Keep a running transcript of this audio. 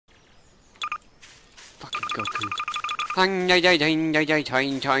Goku.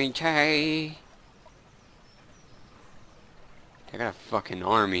 I got a fucking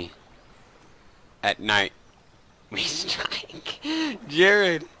army. At night, we strike.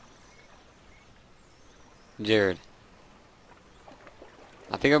 Jared. Jared.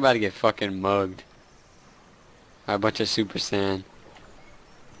 I think I'm about to get fucking mugged by a bunch of Super Saiyan.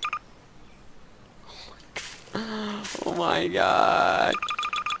 Oh my god.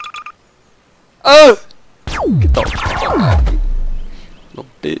 Oh! Get the fuck out of me. Little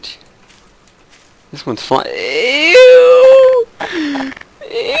bitch. This one's flying. Ew!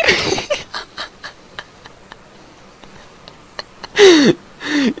 Ew!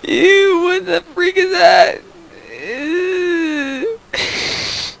 Ew, what the freak is that? Ew.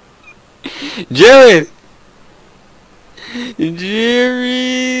 Jared!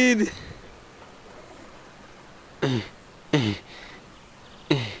 Jared!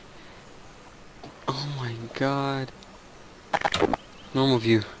 Oh my god. Normal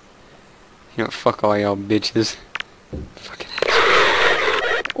view. You know, fuck all y'all bitches. Fucking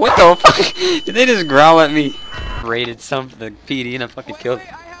ass. What the fuck? Did they just growl at me? Raided something, PD, and I fucking killed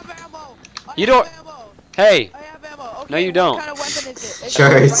him. You don't. Hey. No, you don't. What kind of weapon is it?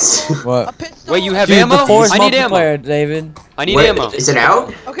 Sure. What? Wait, you have Dude, ammo? the Force I need ammo. multiplayer, David. I need Wait, ammo. Is it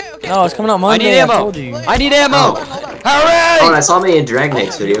out? Okay. No, it's coming out Monday. I need ammo. I told you. I need ammo. Hold on. Hurry! Oh, I saw me in Dragon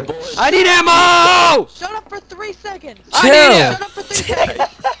Knights video. I need ammo! Shut up for 3 seconds. I need it. Shut up for 3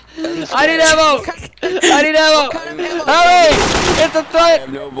 seconds. I need ammo! I need ammo! What kind of ammo? Hurry! It's a threat!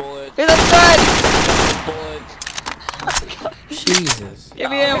 No bullets. It's a threat! Bullets. Jesus.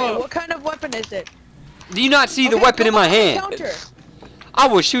 Give me ammo! What kind of weapon is it? Do you not see the weapon in my hand? Counter. I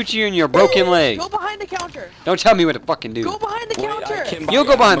will shoot you in your broken leg. Go behind the counter. Don't tell me what to fucking do. Go behind the counter. You'll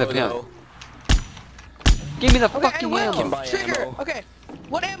go behind the counter. Give me the fucking and ammo. Will, trigger. Okay.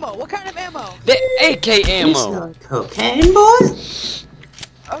 What ammo? What kind of ammo? The AK ammo. Cocaine, boy?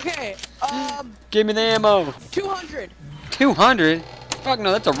 Okay. Give me the ammo. 200. 200? Fuck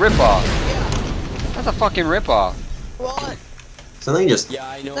no, that's a ripoff. Yeah. That's a fucking ripoff. Well. Something just. Yeah,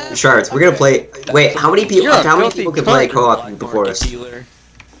 I know. Shards, we're gonna play. Wait, how many people? You're a How many filthy people can play cunt. co-op before us?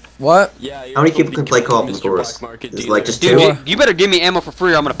 What? How many people can play co-op before us? Is it like just two? Dude, you better give me ammo for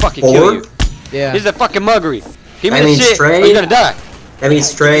free or I'm gonna fucking 4? kill you. Yeah. This is a fucking muggery. Give me That the means shit or Trey. you're gonna die. That means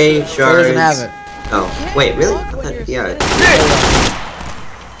Stray, Shards. doesn't have it. Oh, wait, really? Yeah.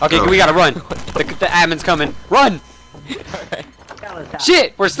 Okay, Oh. we gotta run. The admin's coming. Run!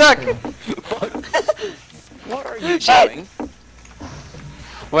 Shit, we're stuck. What are you Shit. doing?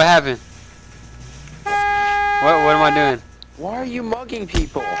 What happened? What am I doing? Why are you mugging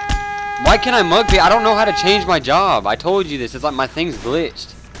people? Why can't I mug people? I don't know how to change my job. I told you this. It's like my thing's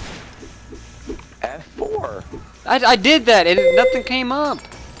glitched. F4. I did that and nothing came up.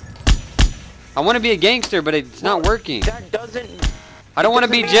 I want to be a gangster, but it's not working. That doesn't. I don't want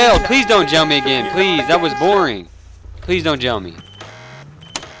to be jailed. Please don't jail me again. Please, that was boring. Please don't jail me.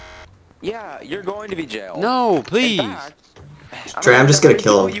 Yeah, you're going to be jailed. No, please. In fact, Trey, I'm just gonna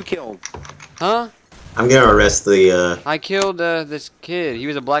kill him. You killed. Huh? I'm gonna arrest the. I killed this kid. He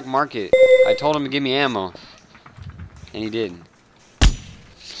was a black market. I told him to give me ammo, and he didn't.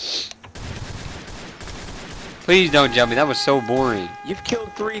 Please don't jump me. That was so boring. You've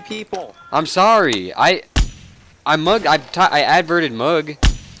killed 3 people. I'm sorry. I mugged. I adverted mug.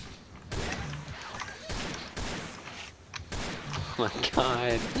 Oh my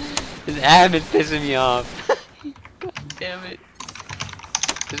god. This ad is pissing me off. God damn it.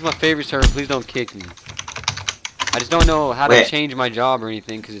 This is my favorite server. Please don't kick me. I just don't know how to change my job or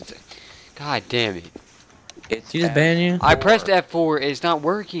anything because it's. God damn it. It's Did you just ban you? I pressed F4. It's not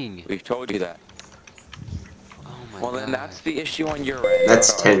working. We've told you that. Oh my Well, god. then that's the issue on your end.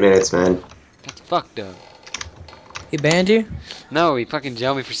 That's 10 minutes, man. That's fucked up. He banned you? No, he fucking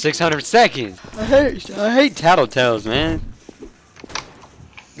jailed me for 600 seconds. I hate tattletales, man.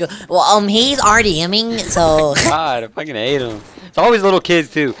 Well, he's RDMing, so God, I fucking hate him. It's always little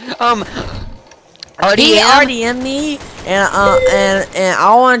kids too. he RDM. RDM'd me, and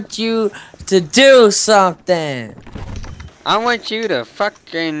I want you to do something. I want you to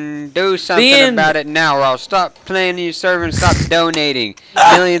fucking do something about it now, or I'll stop playing your server and stop donating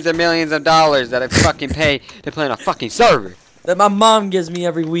millions and millions of dollars that I fucking pay to play on a fucking server. That my mom gives me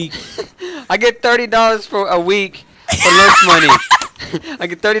every week. I get $30 for a week for lunch money. I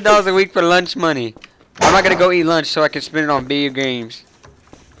get $30 a week for lunch money. I'm not gonna go eat lunch so I can spend it on video games.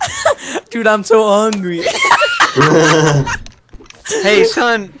 Dude, I'm so hungry. Hey,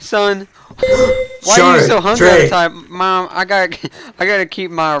 son. Why are you so hungry all the time? Mom, I gotta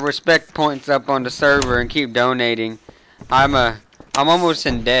keep my respect points up on the server and keep donating. I'm almost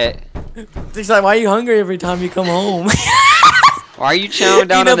in debt. It's like, why are you hungry every time you come home? Why are you chowing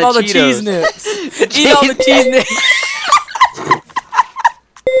down Eat on up all the the cheese Cheetos? nips. Eat all the cheese nips.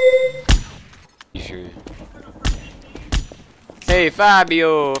 You sure? Hey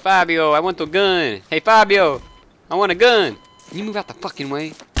Fabio, Fabio, I want a gun. Hey Fabio, I want a gun. Can you move out the fucking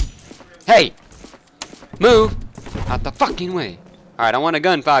way? Hey, move out the fucking way. All right, I want a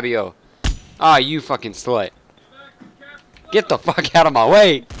gun, Fabio. Ah, you fucking slut. Get the fuck out of my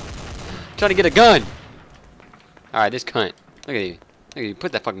way. I'm trying to get a gun. All right, this cunt. Look at you. Look at you.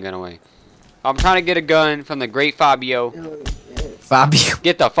 Put that fucking gun away. I'm trying to get a gun from the great Fabio. Fabio.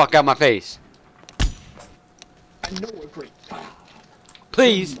 Get the fuck out of my face.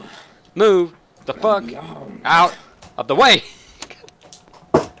 Please move the fuck out of the way.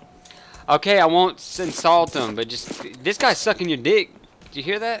 Okay, I won't insult him, but just this guy's sucking your dick. Did you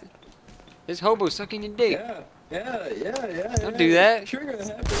hear that? This hobo's sucking your dick. Yeah. Don't do that. Sure gonna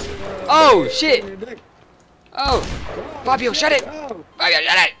happen. Oh shit! Oh, Fabio, shut it! Fabio,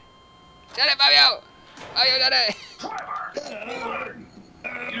 shut it! Shut it, Fabio! Fabio, shut it!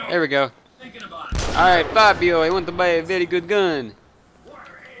 There we go. Alright, Fabio, I want to buy a very good gun.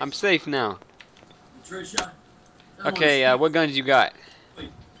 I'm safe now. Okay, what guns you got?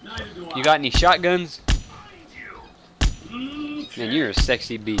 You got any shotguns? Man, you're a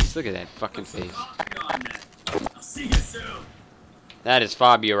sexy beast. Look at that fucking face. That is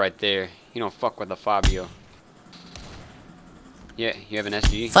Fabio right there. You don't fuck with a Fabio. Yeah, you have an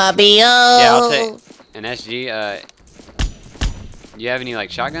SG? Fabio. Yeah, I'll take an SG. Do you have any like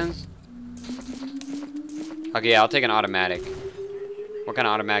shotguns? Okay, yeah, I'll take an automatic. What kind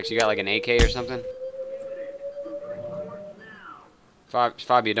of automatics? You got like an AK or something?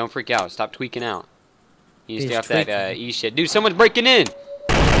 Fabio, don't freak out. Stop tweaking out. You need to stay off that E shit. Dude, someone's breaking in!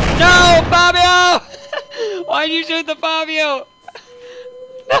 No, Fabio! Why'd you shoot the Fabio?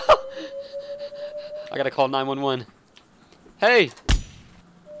 No! I gotta call 911. Hey!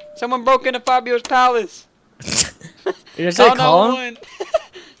 Someone broke into Fabio's palace! Did I say call him?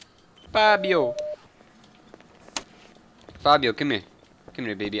 Fabio. Fabio, come here. Come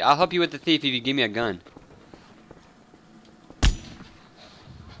here, baby. I'll help you with the thief if you give me a gun.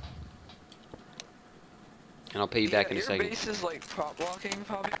 And I'll pay you back in a second. Your base is like prop blocking,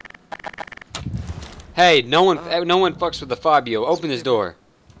 Fabio. Hey, no one fucks with the Fabio. Open this door.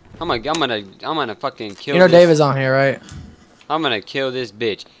 I'm gonna fucking kill. You know this. Dave is on here, right? I'm gonna kill this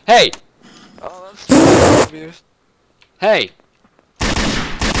bitch. Hey! Oh, that's obvious. Hey!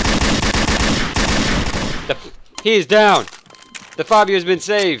 He is down. The Fabio has been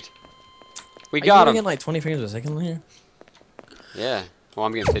saved. We got him. Getting like 20 frames a second here. Yeah. Well,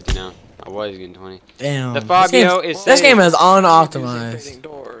 I'm getting 50 now. I was getting 20. Damn. The Fabio is saved. This game is unoptimized.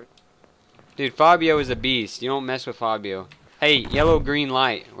 Dude, Fabio is a beast. You don't mess with Fabio. Hey, yellow, green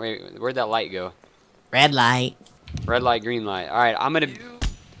light. Wait, where'd that light go? Red light. Red light, green light. Alright, I'm gonna...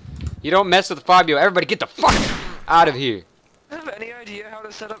 You don't mess with Fabio. Everybody get the fuck out of here. Have any idea how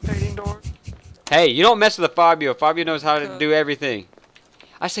to set up fading doors? Hey, you don't mess with the Fabio. Fabio knows how to do everything.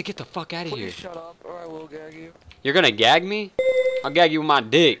 I said get the fuck out of here. Please shut up or I will gag you. You're gonna gag me? I'll gag you with my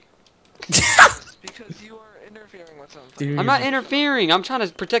dick. Because you are interfering with something. Dude. I'm not interfering. I'm trying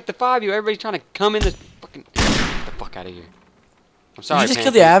to protect the Fabio. Everybody's trying to come in this fucking... Get the fuck out of here. I'm sorry, Did you just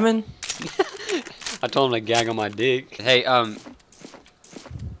kill the admin? I told him to gag on my dick. Hey,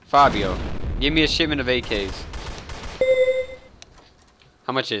 Fabio, give me a shipment of AKs.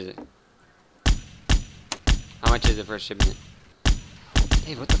 How much is it? How much is it for a shipment?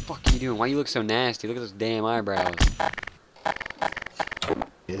 Hey, what the fuck are you doing? Why you look so nasty? Look at those damn eyebrows.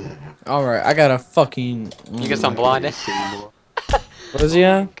 Alright, I got a fucking... You got some blonde. What is he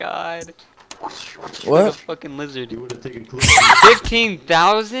at? God. Like a What? fucking lizard.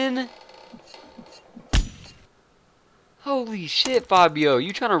 15,000? Holy shit, Fabio.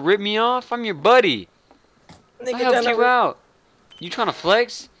 You trying to rip me off? I'm your buddy. I helped you out. You trying to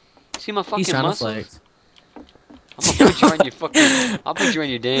flex? See my fucking He's trying muscles? to flex. I'm gonna put you on your fucking... I'll put you on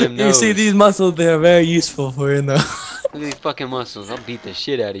your damn nose. You see these muscles, they're very useful for you, though. Look at these fucking muscles. I'll beat the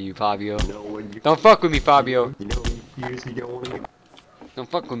shit out of you, Fabio. Don't fuck with me, Fabio. Don't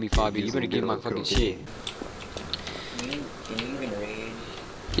fuck with me, Fabio. You better give my fucking shit.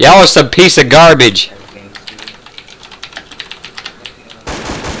 Y'all are some piece of garbage.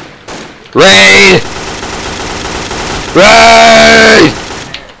 Raid! Raid!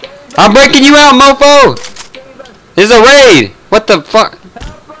 I'm breaking you out, mofo! This is a raid! What the fuck?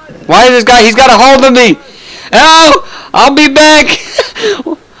 Why is this guy? He's got a hold of me! Help! I'll be back!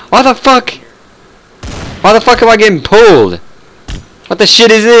 Why the fuck? Why the fuck am I getting pulled? What the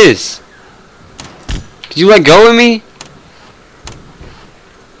shit is this? Could you let go of me?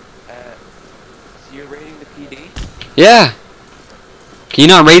 So you're raiding the PD? Yeah. Can you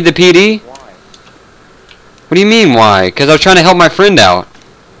not raid the PD? Why? What do you mean, why? Because I was trying to help my friend out.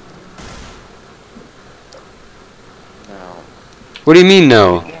 No. What do you mean,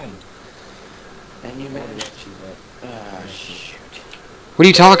 no? And you managed to, but... shoot. What are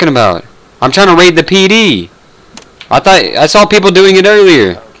you talking about? I'm trying to raid the PD. I saw people doing it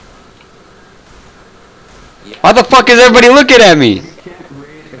earlier. Okay. Yeah. Why the fuck is everybody looking at me?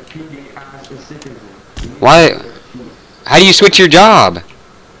 Why? How do you switch your job?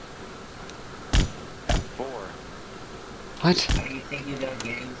 F4. What?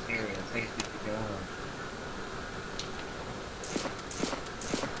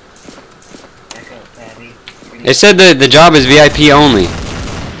 It said that the job is VIP only.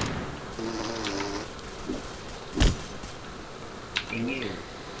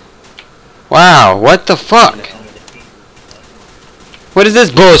 Wow, what the fuck? What is this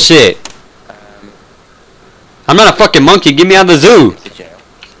bullshit? I'm not a fucking monkey, get me out of the zoo! To jail.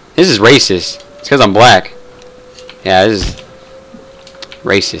 This is racist. It's because I'm black. Yeah, this is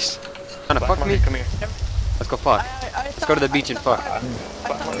racist. Trying to fuck me? Come here. Let's go fuck. Let's go to the beach and fuck.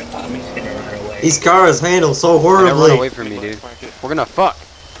 These cars handle so Don't run horribly. away from me, dude. We're gonna fuck.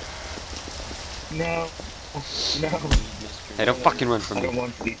 No. No. Hey, don't fucking run from I don't me.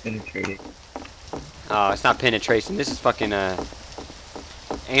 want to be penetrated. Oh, it's not penetration. This is fucking,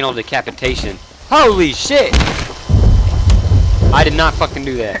 anal decapitation. Holy shit! I did not fucking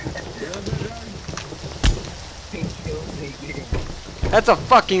do that. That's a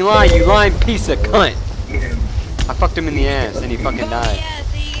fucking lie, you lying piece of cunt. I fucked him in the ass and he fucking died. Yeah,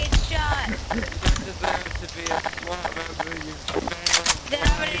 so you get shot. You deserve to be a SWAT member, you failed. Then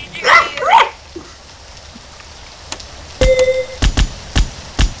I'm gonna interview you.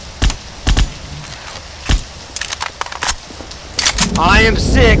 I am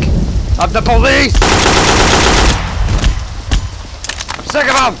sick of the police! I'm sick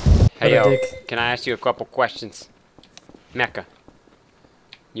of them! Hey yo, can I ask you a couple questions? Mecca.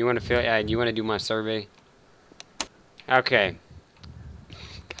 You wanna you wanna do my survey? Okay.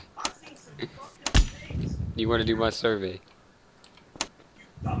 You wanna do my survey?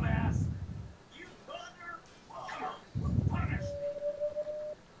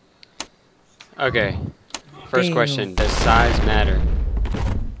 Okay. First Damn. question, does size matter?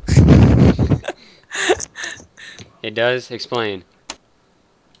 It does? Explain.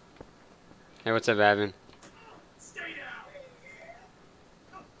 Hey, what's up, Avin?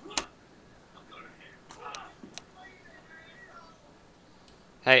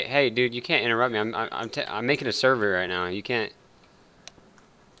 Hey, dude, you can't interrupt me. I'm making a survey right now. You can't.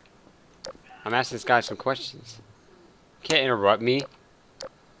 I'm asking this guy some questions. You can't interrupt me.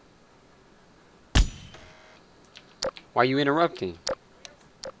 Why are you interrupting?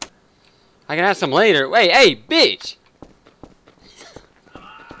 I can ask him later. Wait, hey, bitch!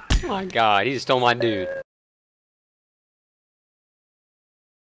 Oh my god, he just stole my dude.